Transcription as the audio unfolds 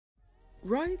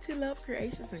Royalty Love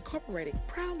Creations Incorporated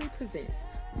proudly presents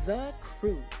The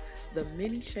Crew, The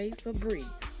Many Shades of Bree,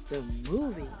 the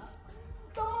movie.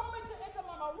 The moment you enter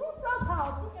Mama Roof's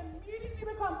house, you immediately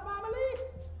become family,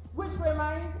 which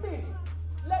reminds me.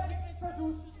 Let me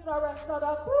introduce you to the rest of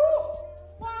the crew.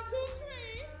 1, 2,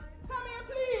 3, come here,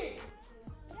 please.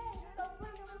 Hey, so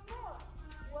bring a report.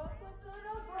 What's with the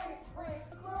break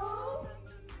crew?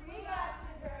 We got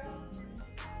you, girl.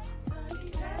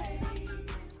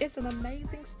 It's an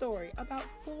amazing story about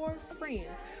 4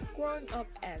 friends growing up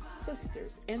as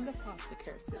sisters in the foster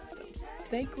care system.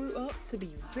 They grew up to be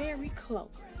very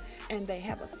close, and they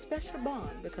have a special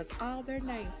bond because all their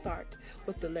names start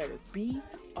with the letters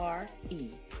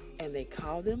B-R-E, and they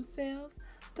call themselves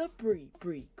the Bree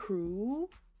Crew.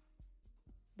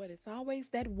 But it's always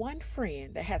that one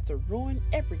friend that has to ruin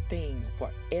everything for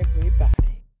everybody.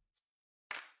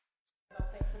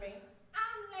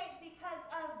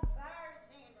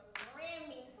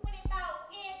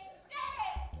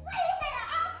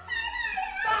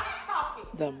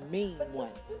 The mean one.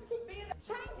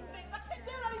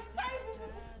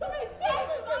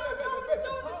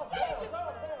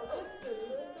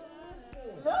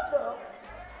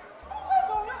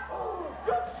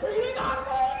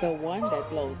 The one that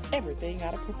blows everything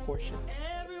out of proportion.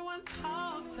 Everyone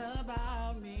talks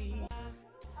about me.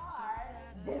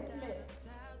 Dismissed.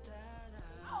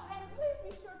 Oh, and please be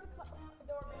sure to close the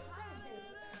door behind you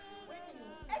when you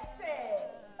exit.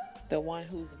 The one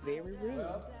who's very rude.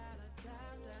 Well,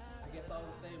 I guess I'll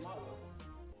stay in my way.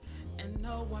 And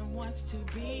no one wants to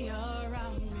be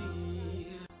around me.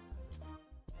 You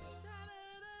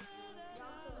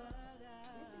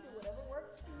can do whatever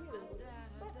works for you.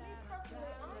 But me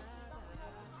personally, I just don't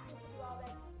have time to do all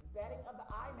that batting of the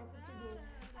eye message to do.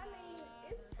 I mean,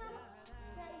 it's kind of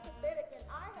sad and pathetic, and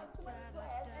I have too much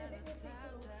class and dignity to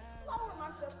lower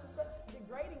myself to such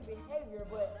degrading behavior,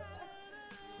 but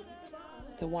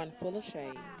The one full of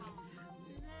shade.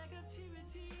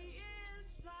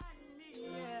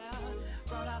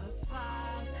 brought out a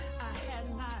side I had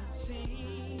not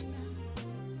seen.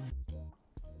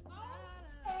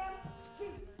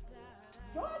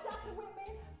 You're a doctor with me.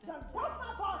 Done broke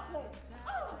my boss leg.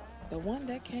 The one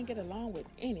that can't get along with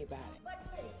anybody. But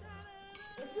please,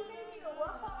 if you need me to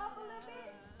rough her up a little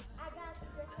bit, I got you.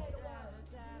 Just say the word.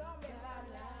 You know me about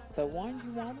that. The one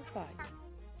you want to fight.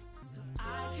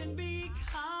 I can be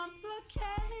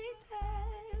complicated.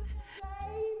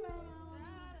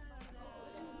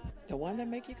 The one that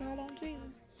make you call on Jesus.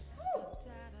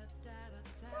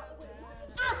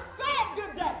 I said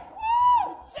good day.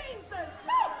 Woo! Jesus!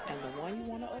 And the one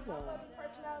you want to avoid.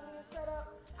 Personality is set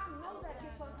up. I know that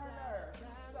gets on her nerves.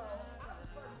 So I'm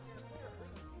first year therapy.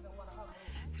 She don't want to hug me.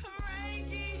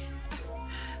 Cranky.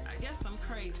 I guess I'm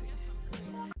crazy.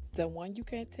 The one you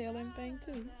can't tell anything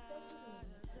to. To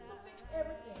fix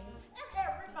everything and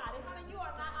everybody. Honey, you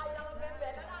are not irrelevant,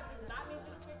 and I do not need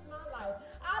you to fix my life.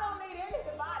 I don't need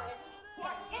anybody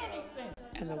for anything.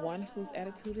 And the one whose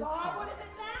attitude is God, hard. what is it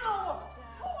now?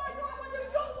 Who are you and what do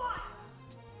you want?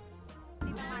 I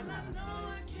know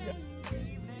I can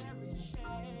be very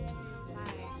shady.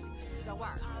 Like the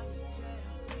worst.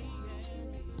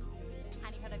 I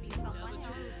need her to be someone else.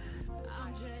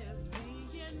 I'm just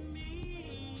being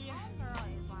me. That girl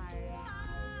is like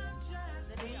I'm just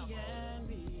the deal. being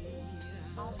me.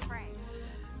 On crack.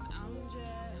 I'm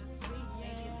just being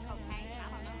Maybe it's cocaine. I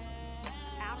don't know.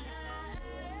 Powder stuff.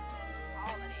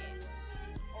 All of it.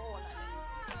 All of it.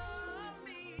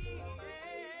 me.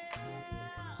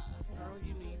 Girl,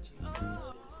 you need Jesus. You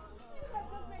have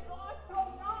just been going so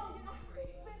long. You know,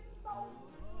 it's been so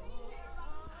mean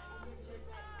around.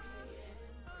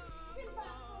 Get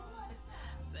back for what?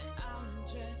 Say I'm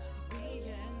just being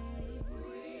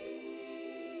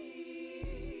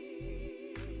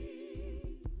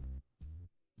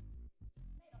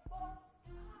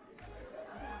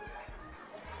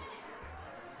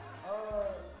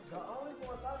The only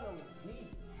ones I know is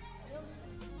Jesus.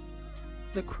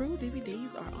 The Crew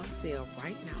DVDs are on sale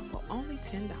right now for only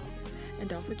 $10. And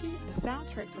don't forget, the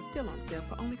soundtracks are still on sale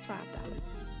for only $5.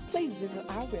 Please visit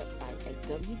our website at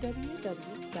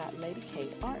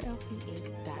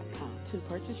www.ladykRLCinc.com to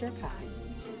purchase your copy.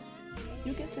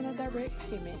 You can send a direct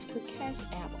payment to Cash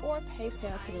App or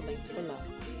PayPal to the links below.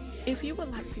 If you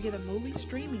would like to get a movie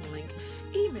streaming link,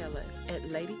 email us at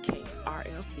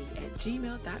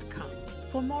ladykrlc@gmail.com.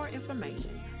 For more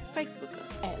information, Facebook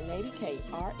us at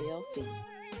LadyKRLC.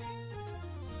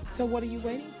 So what are you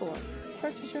waiting for?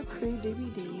 Purchase your Crew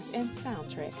DVDs and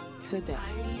soundtrack today.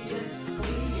 I'm just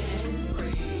being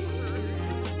brave.